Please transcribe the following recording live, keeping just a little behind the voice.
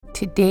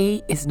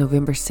Today is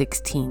November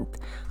 16th.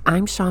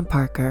 I'm Sean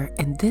Parker,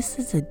 and this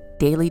is a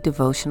daily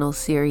devotional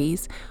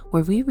series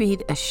where we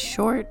read a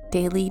short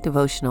daily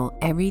devotional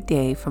every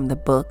day from the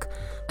book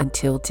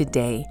Until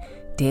Today,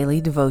 Daily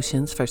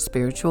Devotions for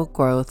Spiritual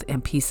Growth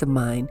and Peace of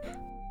Mind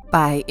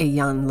by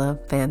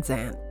Iyanla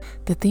Vanzant.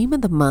 The theme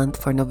of the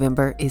month for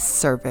November is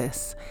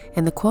service,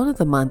 and the quote of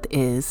the month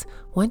is,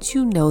 "Once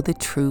you know the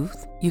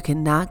truth, you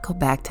cannot go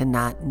back to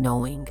not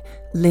knowing.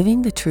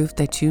 Living the truth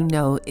that you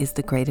know is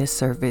the greatest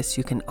service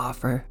you can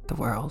offer the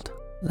world."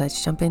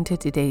 Let's jump into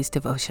today's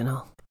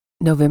devotional.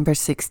 November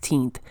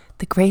 16th,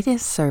 the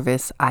greatest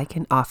service I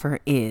can offer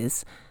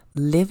is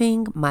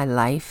living my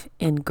life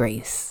in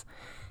grace.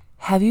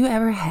 Have you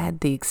ever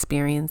had the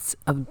experience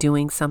of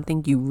doing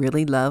something you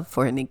really love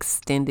for an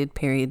extended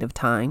period of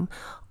time,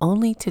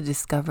 only to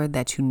discover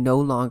that you no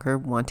longer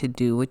want to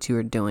do what you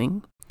are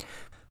doing?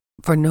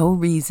 For no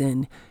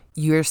reason,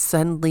 you're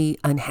suddenly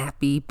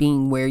unhappy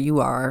being where you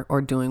are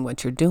or doing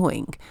what you're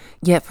doing.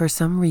 Yet for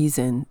some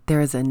reason, there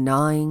is a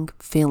gnawing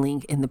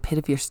feeling in the pit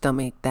of your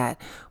stomach that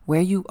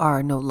where you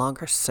are no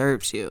longer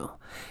serves you.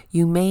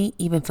 You may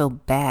even feel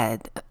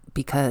bad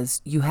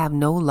because you have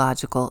no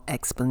logical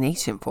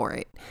explanation for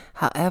it.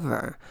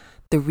 However,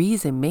 the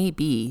reason may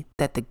be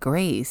that the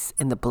grace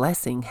and the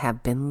blessing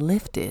have been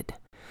lifted.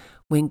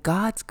 When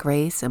God's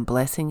grace and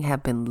blessing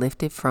have been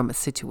lifted from a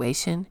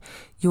situation,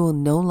 you will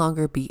no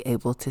longer be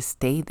able to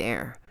stay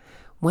there.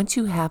 Once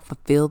you have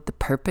fulfilled the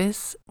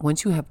purpose,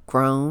 once you have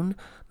grown,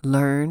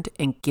 learned,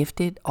 and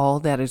gifted all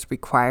that is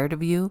required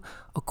of you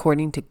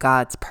according to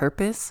God's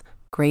purpose,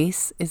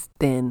 grace is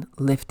then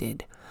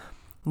lifted.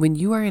 When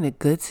you are in a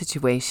good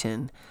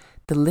situation,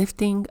 the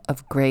lifting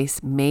of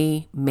grace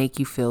may make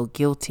you feel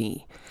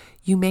guilty.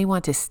 You may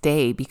want to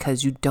stay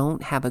because you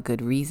don't have a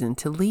good reason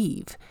to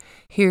leave.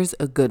 Here's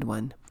a good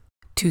one.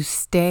 To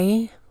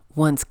stay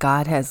once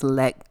God has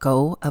let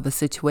go of a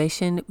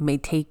situation may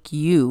take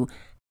you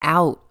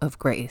out of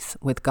grace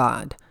with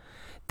God.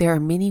 There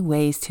are many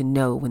ways to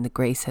know when the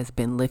grace has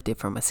been lifted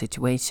from a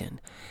situation.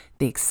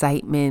 The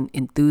excitement,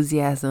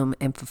 enthusiasm,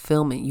 and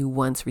fulfillment you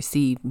once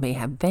received may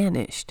have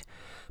vanished.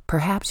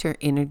 Perhaps your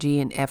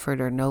energy and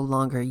effort are no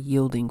longer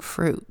yielding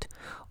fruit,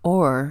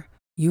 or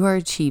you are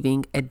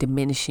achieving a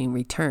diminishing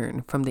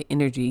return from the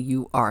energy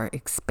you are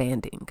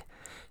expanding.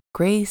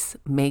 Grace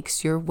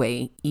makes your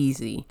way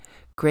easy.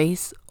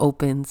 Grace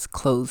opens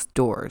closed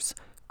doors.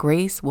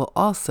 Grace will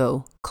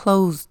also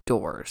close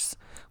doors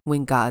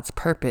when God's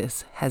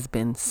purpose has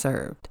been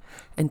served.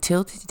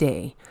 Until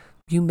today,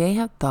 you may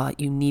have thought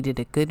you needed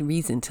a good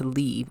reason to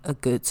leave a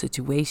good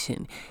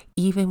situation,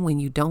 even when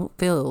you don't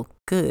feel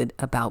good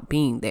about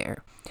being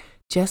there.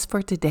 Just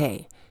for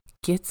today,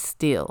 get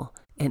still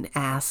and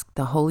ask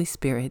the Holy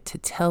Spirit to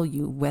tell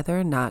you whether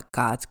or not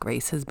God's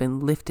grace has been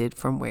lifted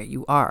from where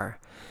you are.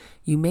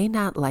 You may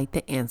not like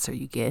the answer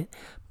you get,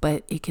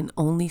 but it can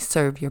only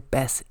serve your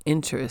best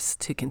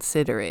interest to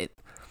consider it.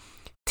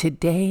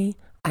 Today,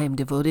 I am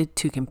devoted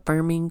to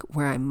confirming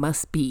where I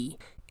must be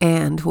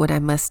and what I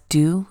must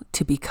do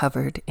to be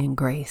covered in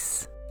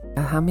grace.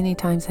 How many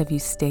times have you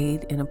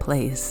stayed in a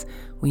place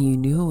when you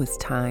knew it was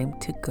time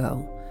to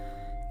go?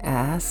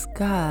 Ask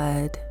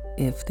God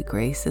if the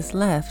grace is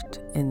left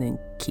and then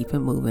keep it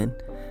moving.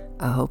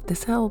 I hope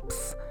this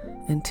helps.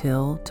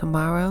 Until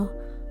tomorrow,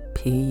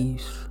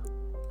 peace.